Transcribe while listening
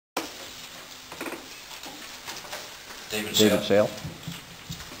David Sale.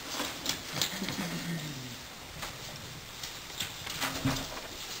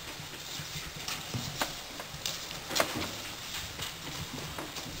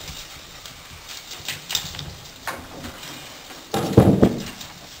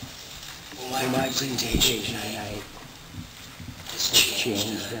 My presentation tonight has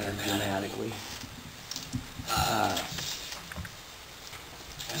changed dramatically. I'm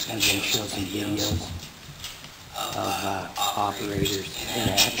going to show some videos of operators in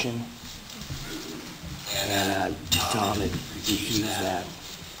action, and Tom had refused that.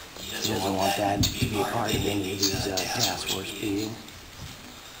 He doesn't want that to be a part of any of these task force meetings,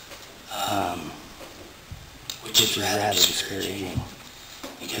 which is rather discouraging.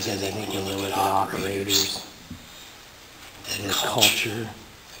 Because I think when you look at operators, the culture,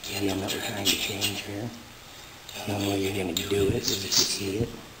 again, that we're trying to change here, the only way you're going to do it is if you see it.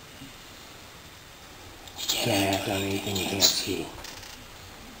 You can't act on anything you can't see.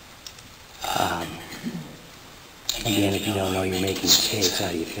 Again, if you don't know you're making mistakes,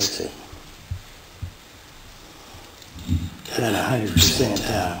 how do you fix it? Got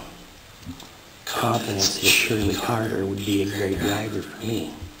 100% confidence that Shirley Carter would be a great driver for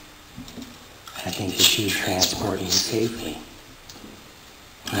me. I think that she would transport me safely.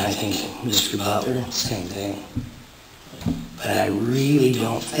 And I think Mr. Butler, same thing. But I really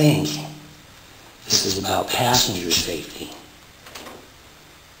don't think this is about passenger safety.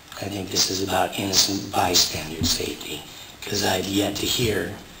 I think this is about innocent bystander safety. Because I've yet to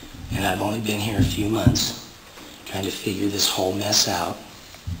hear, and I've only been here a few months, trying to figure this whole mess out.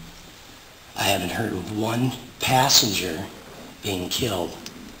 I haven't heard of one passenger being killed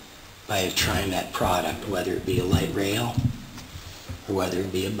by a TriMet product, whether it be a light rail or whether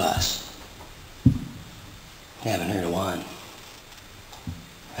it be a bus. I haven't heard of one.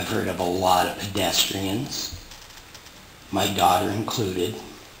 I've heard of a lot of pedestrians, my daughter included.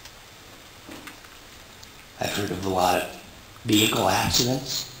 I've heard of a lot of vehicle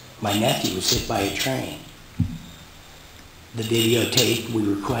accidents. My nephew was hit by a train. The videotape, we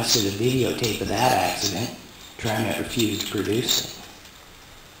requested a videotape of that accident. TriMet refused to produce it.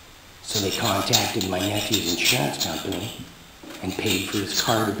 So they contacted my nephew's insurance company and paid for his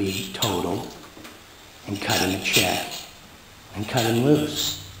car to be totaled and cut him a check and cut him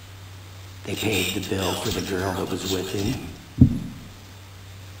loose. They paid the bill for the girl that was with him.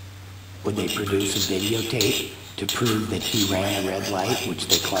 Would they produce a videotape to prove that he ran a red light, which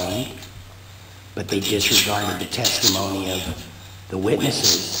they claimed? But they disregarded the testimony of the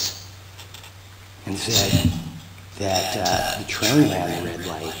witnesses and said that the train ran the red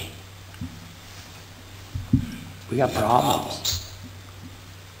light. We got problems.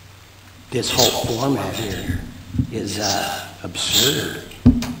 This whole format here is absurd.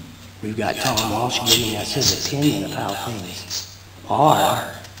 We've got Tom Walsh giving us his opinion of how things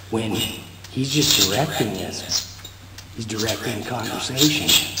are when he's just directing this. He's directing the conversation.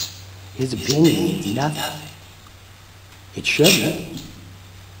 His opinion means nothing. It shouldn't.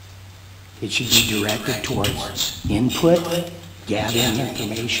 It should be directed towards input, gathering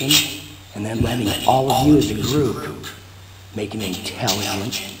information, and then letting all of you as a group make an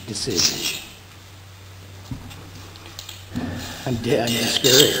intelligent decision. I'm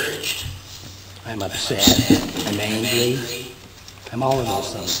discouraged. I'm upset. I'm angry. I'm all of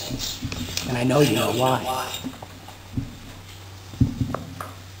those things. And I know you know why.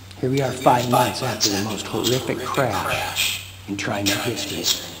 Here we are 5 months after the most horrific crash in TriMet history.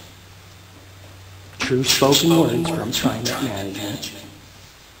 True spoken words from TriMet management.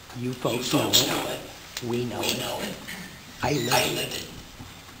 You folks know it. We know it. I lived it.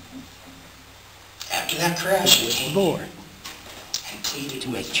 After that crash, with the board and pleaded to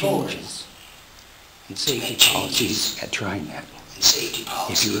make changes in safety policies at TriMet.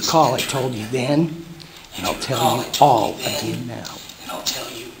 If you recall, I told you then, and I'll tell you all again now.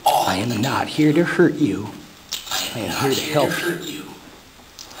 I am not here to hurt you. I am here to help you.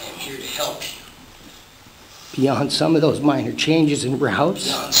 Beyond some of those minor changes in routes,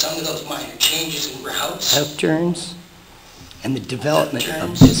 left turns, and the development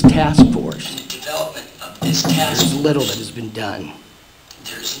of this task force, there's little that has been done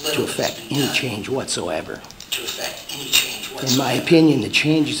to affect any change whatsoever. In my opinion, the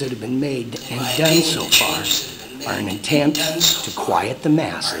changes that have been made and done so far are an attempt to quiet the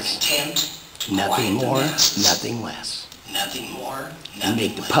masses, nothing more, nothing less, and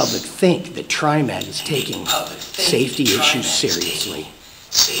make the public think that TriMet is taking safety issues seriously.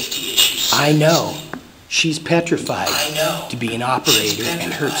 I know she's petrified to be an operator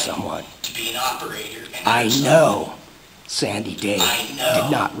and hurt someone. I know Sandy Day did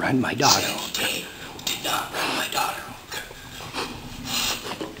not run my daughter.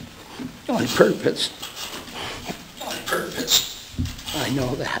 On purpose. On purpose. I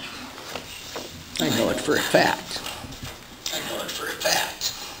know that. I know it for a fact. I know it for a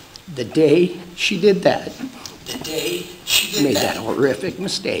fact. The day she did that, The day she did made that horrific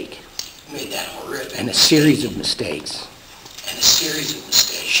mistake, made that horrific and a series of mistakes, and a series of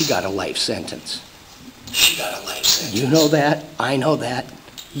mistakes, she got a life sentence. She got a life sentence. You know that. I know that.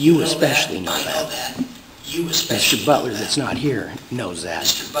 You especially know I know that. that. You especially Mr. Butler know that. that's not here knows that.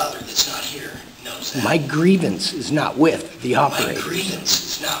 Mr. Butler that's not here knows that. My grievance is not with the My operators. grievance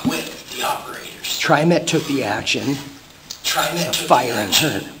is not with the operators. TriMet took the action TriMet of took the firing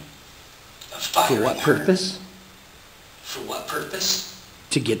action her. Of firing For what her. purpose? For what purpose?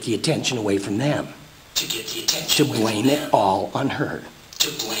 To get the attention away from them. To get the To attention away blame from it them. all on her. To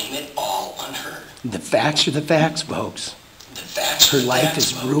blame it all on her. The facts are the facts, folks. The facts Her are the life facts,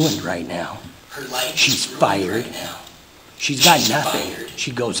 is folks. ruined right now. Her life She's is ruined fired. right now. She's got She's nothing. fired.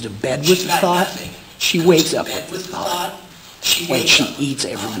 She goes to bed with She's the got thought. nothing. She Goes wakes to up bed with the thought. She And wakes she up eats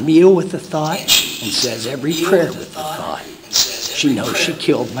with the every thought. meal with the thought And she and eats says every every meal prayer with the with the thought. and says She every knows she prayer with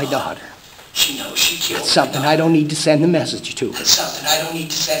killed the my thought. daughter. She knows she killed That's something my I daughter. don't need to send a message to her. That's something I don't need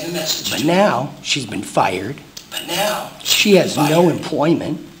to send a message But to. now she's been fired. But now She has no fired.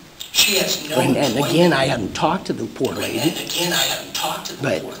 employment. She has no And employment. again, I haven't talked to the poor lady. And again, I haven't talked to the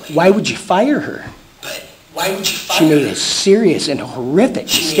But poor lady. why would you fire her? But why would you fire She made her? a serious and horrific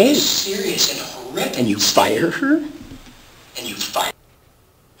She made a mistake. serious and horrific And you mistake. fire her? And you fire.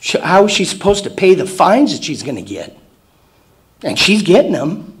 How is she supposed to pay the fines that she's going to get? And she's getting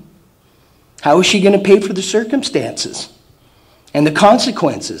them. How is she going to pay for the circumstances and the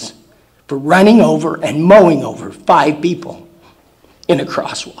consequences for running over and mowing over 5 people in a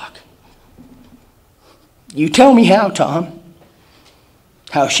crosswalk? You tell me how, Tom.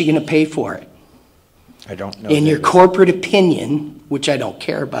 How is she going to pay for it? I don't know. In your David. corporate opinion, which I don't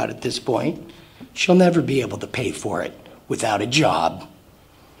care about at this point, she'll never be able to pay for it without a job.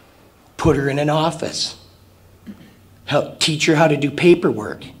 Put her in an office. Help teach her how to do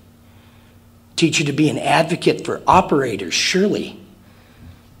paperwork. Teach her to be an advocate for operators, surely.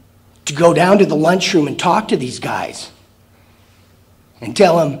 To go down to the lunchroom and talk to these guys and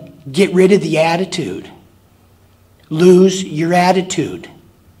tell them, get rid of the attitude. Lose your attitude.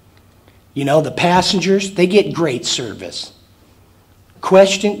 You know, the passengers, they get great service.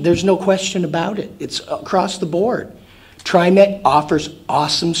 There's no question about it. It's across the board. TriMet offers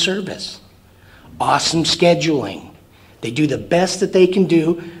awesome service, awesome scheduling. They do the best that they can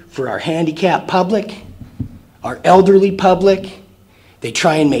do for our handicapped public, our elderly public. They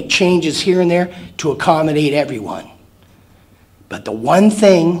try and make changes here and there to accommodate everyone. But the one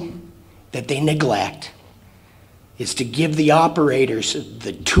thing that they neglect is to give the operators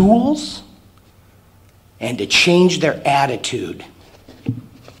the tools and to change their attitude.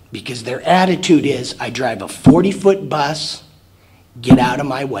 Because their attitude is, I drive a 40-foot bus, get out of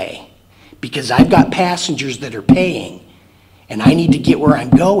my way. Because I've got passengers that are paying, and I need to get where I'm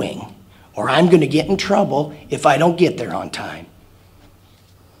going, or I'm going to get in trouble if I don't get there on time.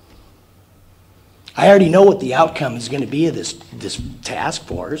 I already know what the outcome is going to be of this task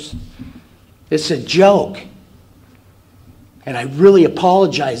force. It's a joke. And I really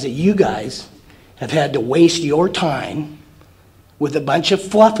apologize that you guys have had to waste your time with a bunch of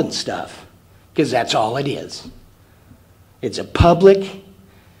fluff and stuff, because that's all it is. It's a public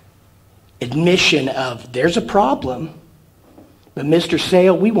admission of there's a problem, but Mr.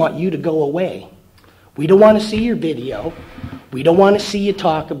 Sale, we want you to go away. We don't want to see your video. We don't want to see you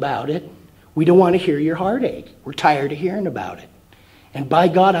talk about it. We don't want to hear your heartache. We're tired of hearing about it. And by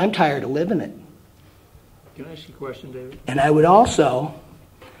God, I'm tired of living it. Can I ask you a question, David? And I would also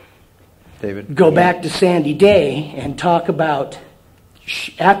David? go back to Sandy Day and talk about,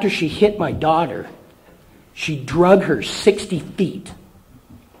 after she hit my daughter, she drug her 60 feet.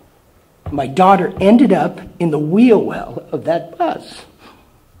 My daughter ended up in the wheel well of that bus.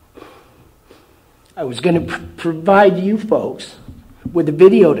 I was going to provide you folks with a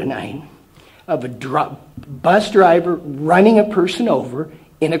video tonight of a bus driver running a person over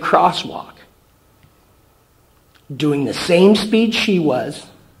in a crosswalk, doing the same speed she was,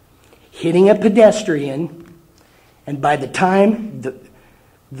 hitting a pedestrian, and by the time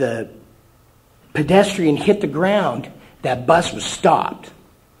the pedestrian hit the ground, that bus was stopped.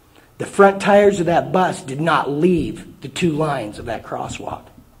 The front tires of that bus did not leave the 2 lines of that crosswalk.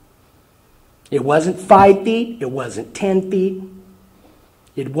 It wasn't 5 feet, it wasn't 10 feet,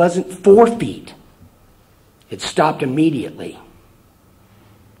 it wasn't 4 feet. It stopped immediately.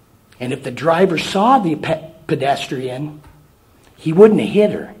 And if the driver saw the pedestrian, he wouldn't have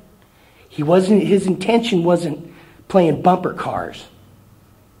hit her. His intention wasn't playing bumper cars.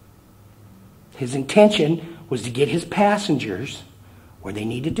 His intention was to get his passengers where they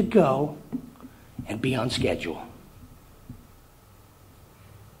needed to go and be on schedule.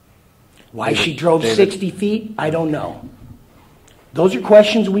 Why she drove 60 feet, I don't know. Those are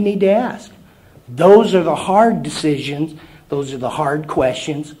questions we need to ask. Those are the hard decisions. Those are the hard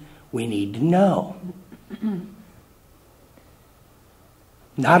questions we need to know.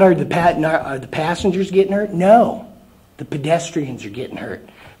 Not are the passengers getting hurt? No. The pedestrians are getting hurt.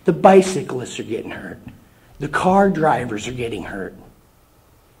 The bicyclists are getting hurt. The car drivers are getting hurt.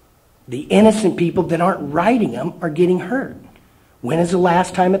 The innocent people that aren't riding them are getting hurt. When is the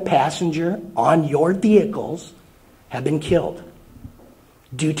last time a passenger on your vehicles have been killed?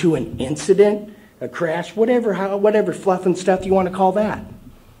 Due to an incident, a crash, whatever fluff and stuff you want to call that.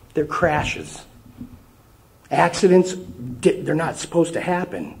 They're crashes. Accidents, they're not supposed to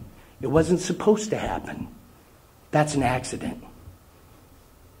happen. It wasn't supposed to happen. That's an accident.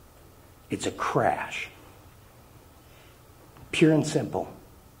 It's a crash. Pure and simple.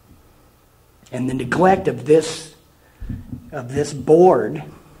 And the neglect of this board,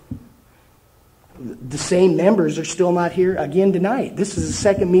 the same members are still not here again tonight. This is the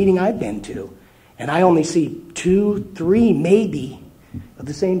second meeting I've been to. And I only see 2, 3 maybe of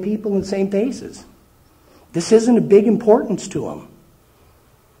the same people and the same faces. This isn't a big importance to them.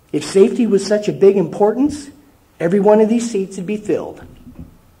 If safety was such a big importance, every one of these seats would be filled.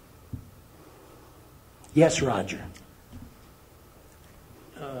 Yes, Roger.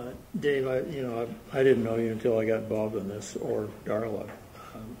 Dave, I didn't know you until I got involved in this, or Darla.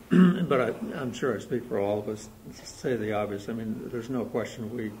 But I'm sure I speak for all of us to say the obvious. I mean, there's no question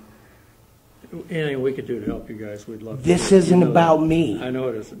anything we could do to help you guys, we'd love to. This isn't about me. I know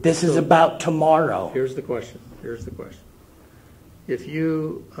it isn't. This is about tomorrow. Here's the question. If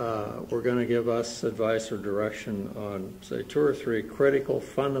you were going to give us advice or direction on, say, 2 or 3 critical,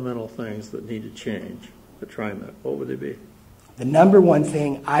 fundamental things that need to change at TriMet, what would they be? The number one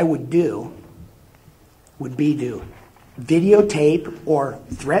thing I would do would be to videotape or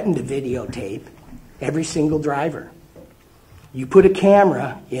threaten to videotape every single driver. You put a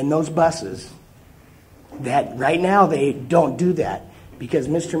camera in those buses. That right now they don't do that because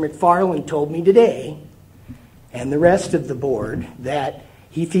Mr. McFarland told me today, and the rest of the board, that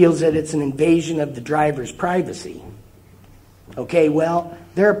he feels that it's an invasion of the driver's privacy. Okay, well,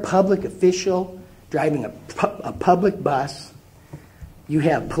 they're a public official driving a public bus. You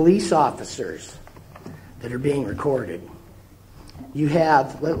have police officers that are being recorded. You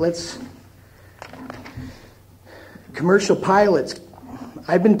have, commercial pilots.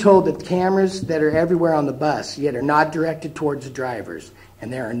 I've been told that cameras that are everywhere on the bus yet are not directed towards the drivers,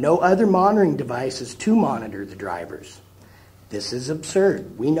 and there are no other monitoring devices to monitor the drivers. This is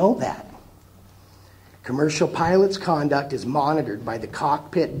absurd. We know that. Commercial pilots' conduct is monitored by the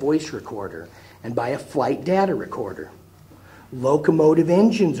cockpit voice recorder and by a flight data recorder. Locomotive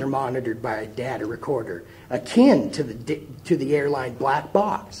engines are monitored by a data recorder akin to the airline black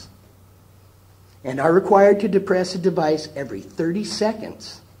box, and are required to depress a device every 30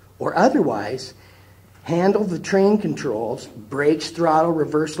 seconds or otherwise handle the train controls, brakes, throttle,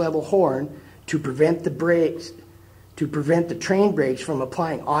 reverse level horn to prevent the train brakes from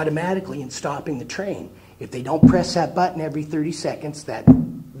applying automatically and stopping the train. If they don't press that button every 30 seconds, that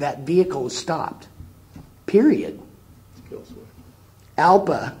vehicle is stopped. Period.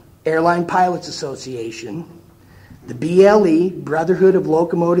 ALPA, Airline Pilots Association, the BLE, Brotherhood of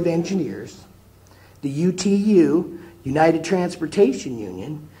Locomotive Engineers, the UTU, United Transportation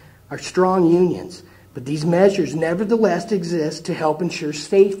Union, are strong unions, but these measures nevertheless exist to help ensure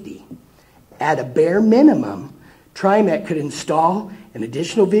safety. At a bare minimum, TriMet could install an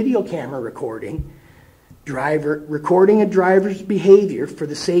additional video camera recording a driver's behavior for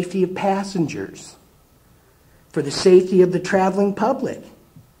the safety of passengers, for the safety of the traveling public,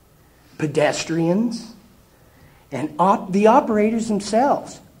 pedestrians, and the operators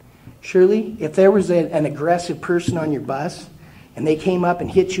themselves. Surely, if there was an aggressive person on your bus and they came up and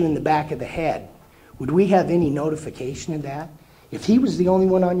hit you in the back of the head, would we have any notification of that? If he was the only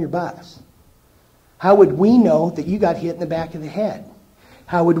one on your bus, how would we know that you got hit in the back of the head?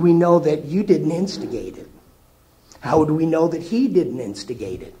 How would we know that you didn't instigate it? How would we know that he didn't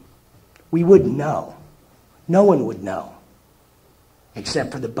instigate it? We wouldn't know. No one would know,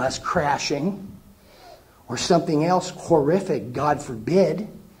 except for the bus crashing or something else horrific, God forbid,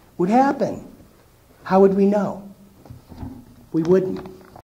 would happen. How would we know? We wouldn't.